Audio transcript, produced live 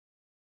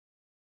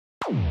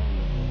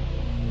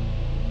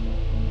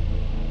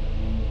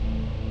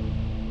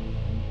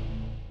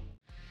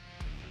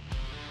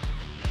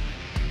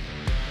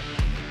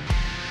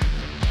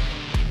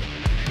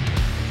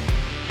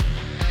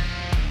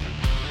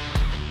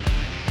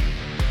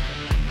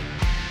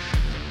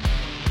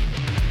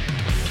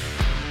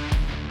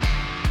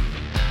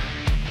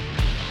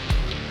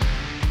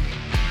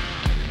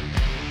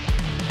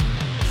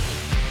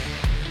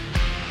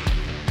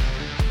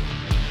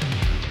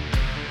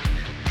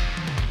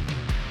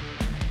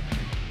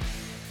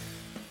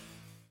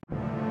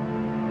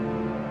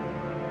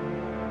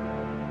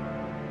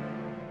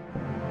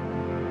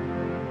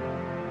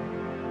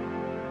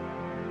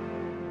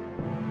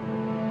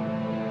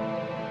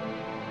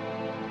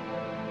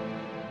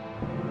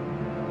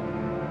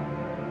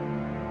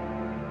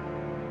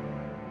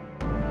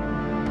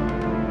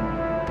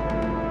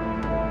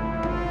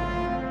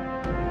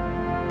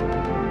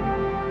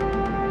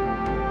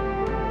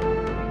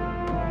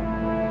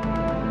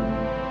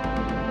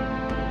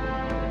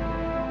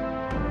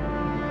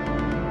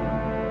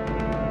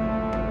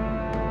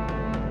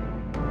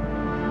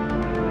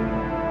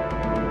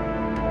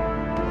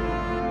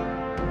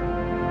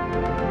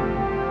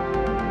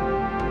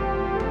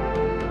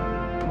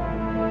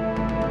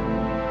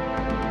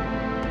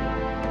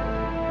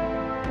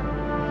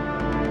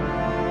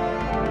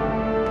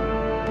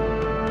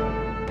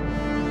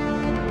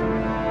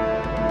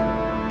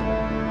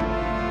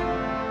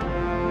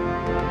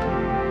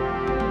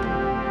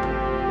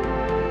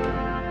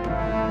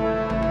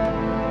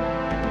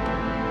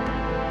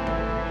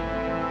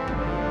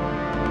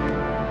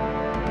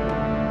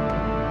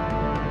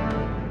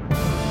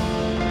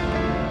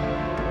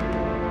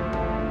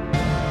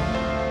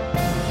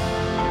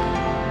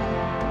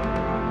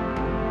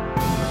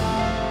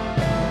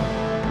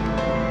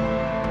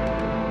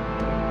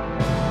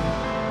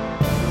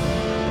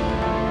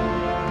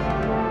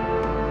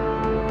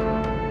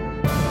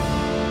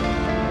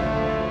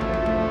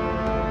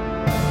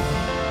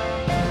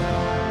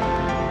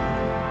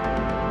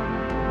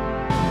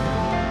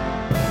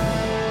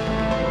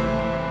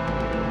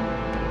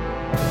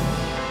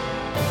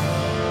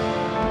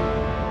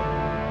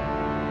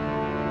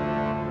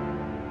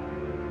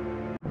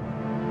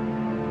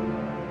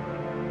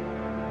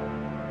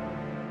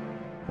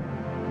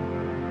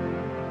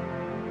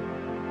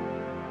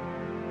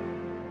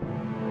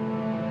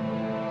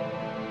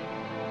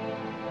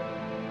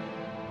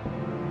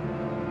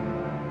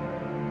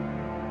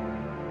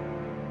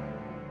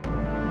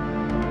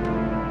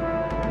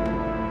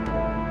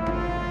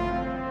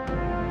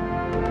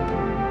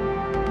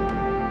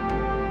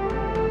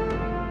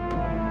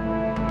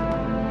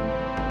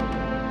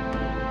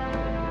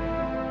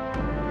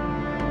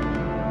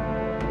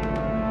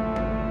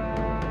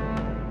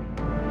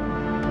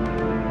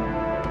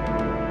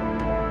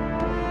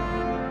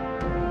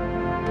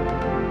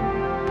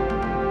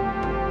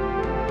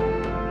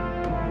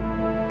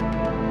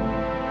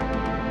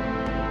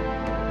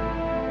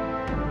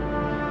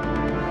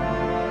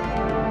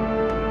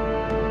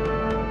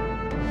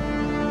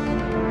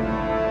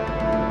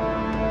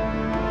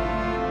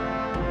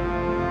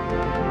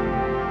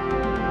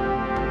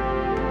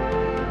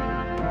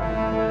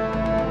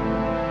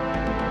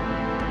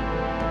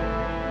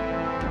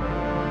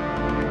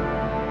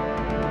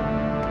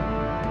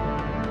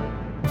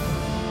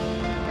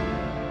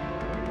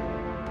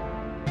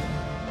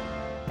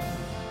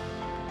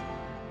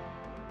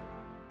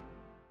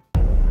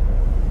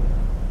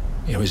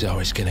It was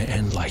always gonna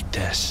end like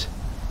this.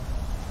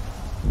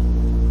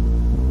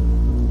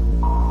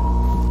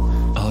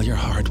 All your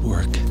hard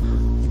work,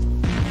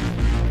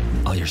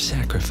 all your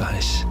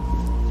sacrifice,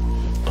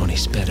 only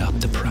sped up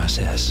the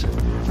process.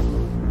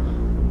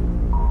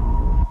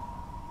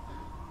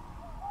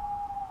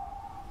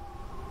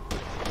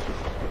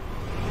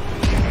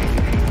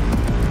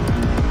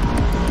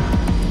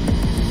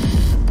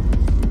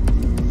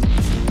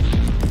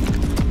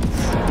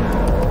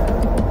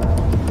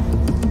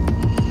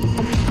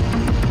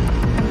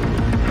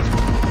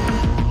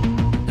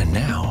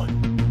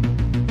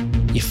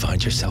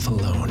 Find yourself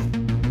alone.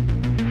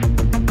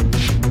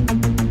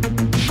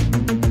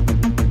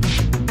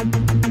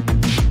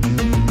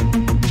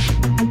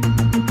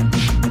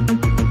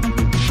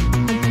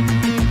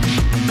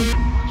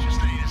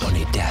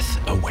 Only death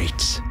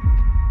awaits.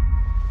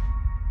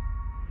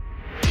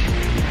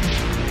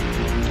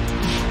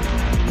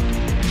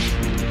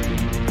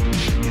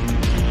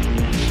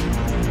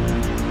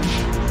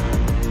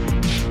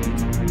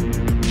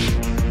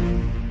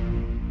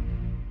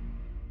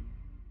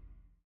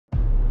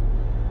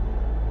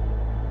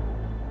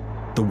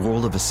 The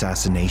world of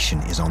assassination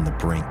is on the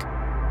brink.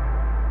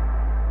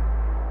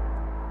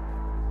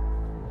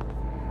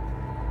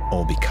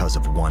 All because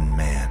of one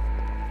man.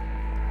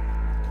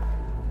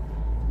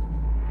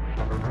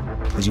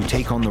 As you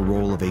take on the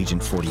role of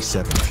Agent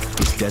 47,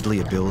 his deadly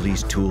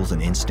abilities, tools,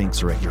 and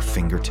instincts are at your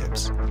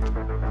fingertips.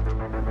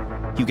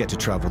 You get to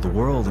travel the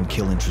world and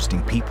kill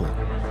interesting people.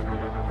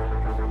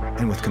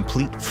 And with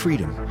complete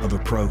freedom of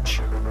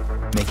approach,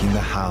 making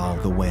the how,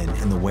 the when,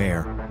 and the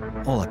where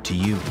all up to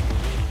you.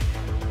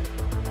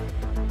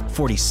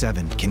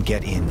 47 can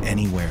get in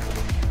anywhere.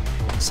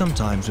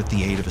 Sometimes with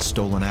the aid of a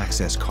stolen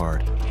access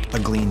card, a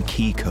gleaned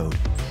key code,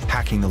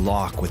 hacking the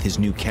lock with his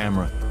new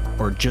camera,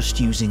 or just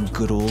using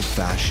good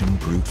old-fashioned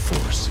brute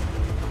force.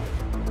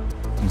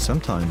 And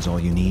sometimes all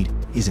you need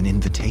is an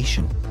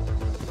invitation.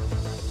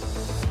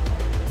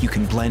 You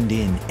can blend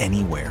in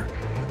anywhere.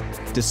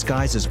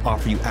 Disguises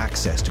offer you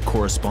access to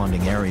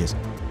corresponding areas,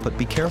 but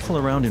be careful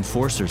around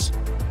enforcers.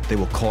 They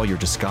will call your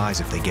disguise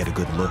if they get a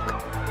good look.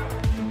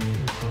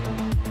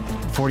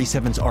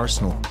 47's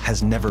arsenal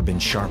has never been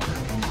sharper,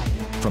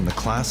 from the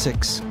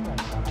classics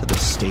to the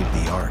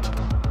state-of-the-art.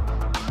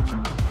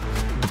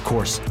 Of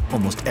course,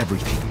 almost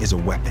everything is a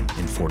weapon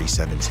in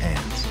 47's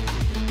hands.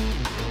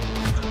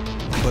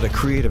 But a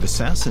creative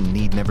assassin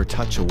need never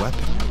touch a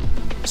weapon.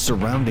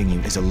 Surrounding you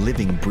is a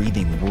living,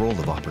 breathing world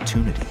of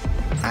opportunity.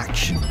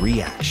 Action,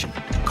 reaction,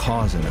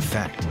 cause and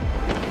effect.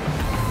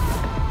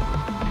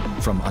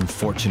 From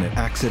unfortunate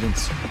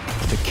accidents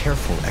to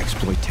careful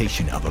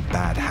exploitation of a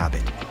bad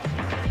habit.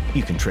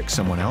 You can trick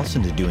someone else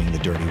into doing the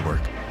dirty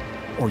work,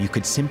 or you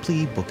could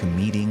simply book a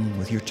meeting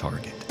with your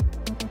target.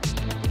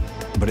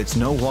 But it's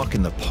no walk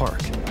in the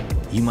park.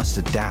 You must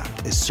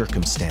adapt as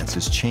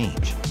circumstances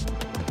change.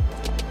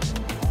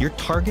 Your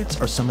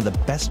targets are some of the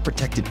best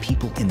protected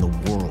people in the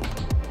world.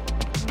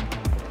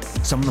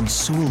 Some of them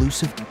so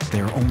elusive,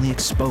 they are only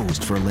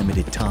exposed for a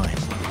limited time.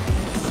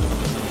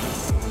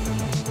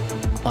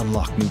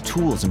 Unlock new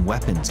tools and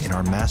weapons in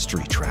our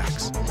mastery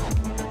tracks.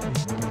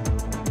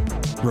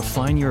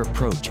 Refine your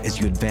approach as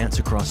you advance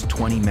across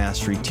 20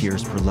 mastery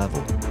tiers per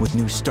level with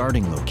new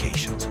starting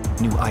locations,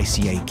 new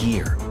ICA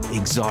gear,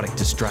 exotic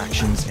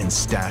distractions, and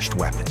stashed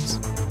weapons.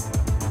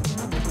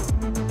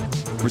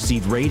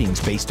 Receive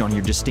ratings based on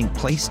your distinct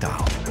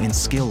playstyle and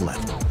skill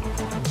level.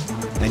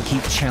 And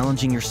keep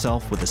challenging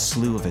yourself with a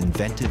slew of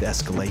inventive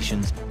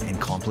escalations and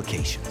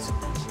complications.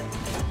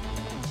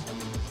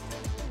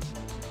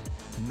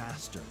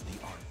 Master the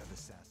art of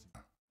assassin.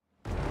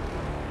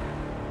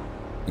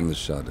 In the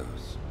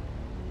shadows,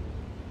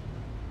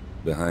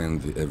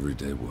 behind the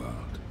everyday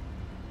world,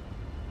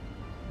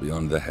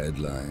 beyond the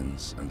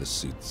headlines and the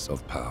seats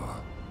of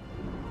power,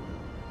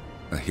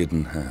 a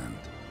hidden hand.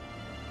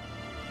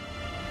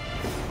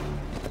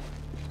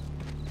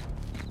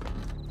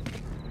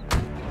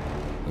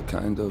 A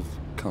kind of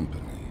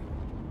company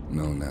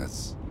known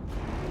as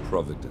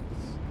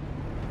Providence.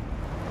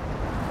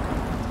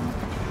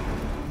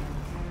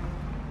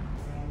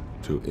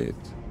 To it,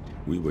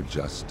 we were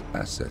just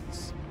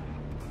assets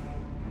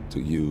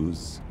to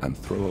use and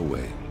throw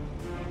away,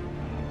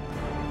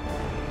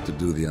 to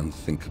do the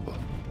unthinkable,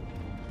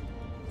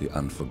 the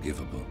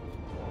unforgivable,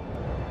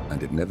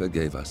 and it never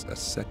gave us a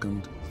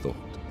second thought.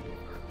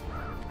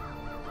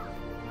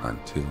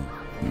 Until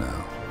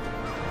now.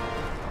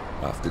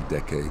 After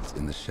decades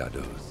in the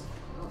shadows,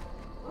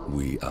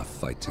 we are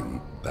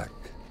fighting back.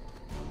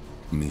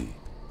 Me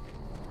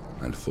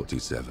and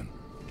 47.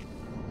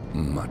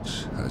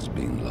 Much has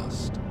been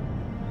lost,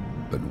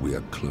 but we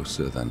are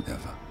closer than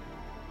ever.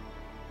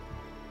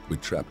 We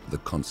trapped the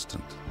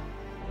Constant,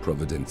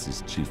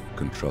 Providence's chief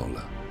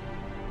controller,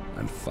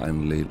 and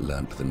finally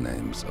learnt the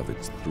names of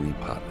its 3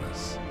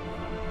 partners.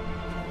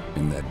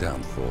 In their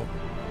downfall,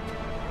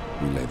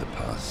 we lay the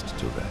past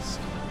to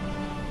rest.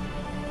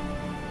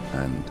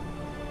 And,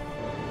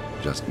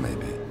 just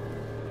maybe,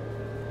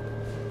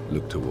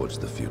 look towards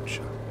the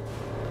future.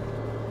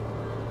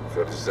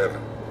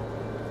 47.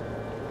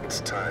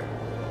 It's time.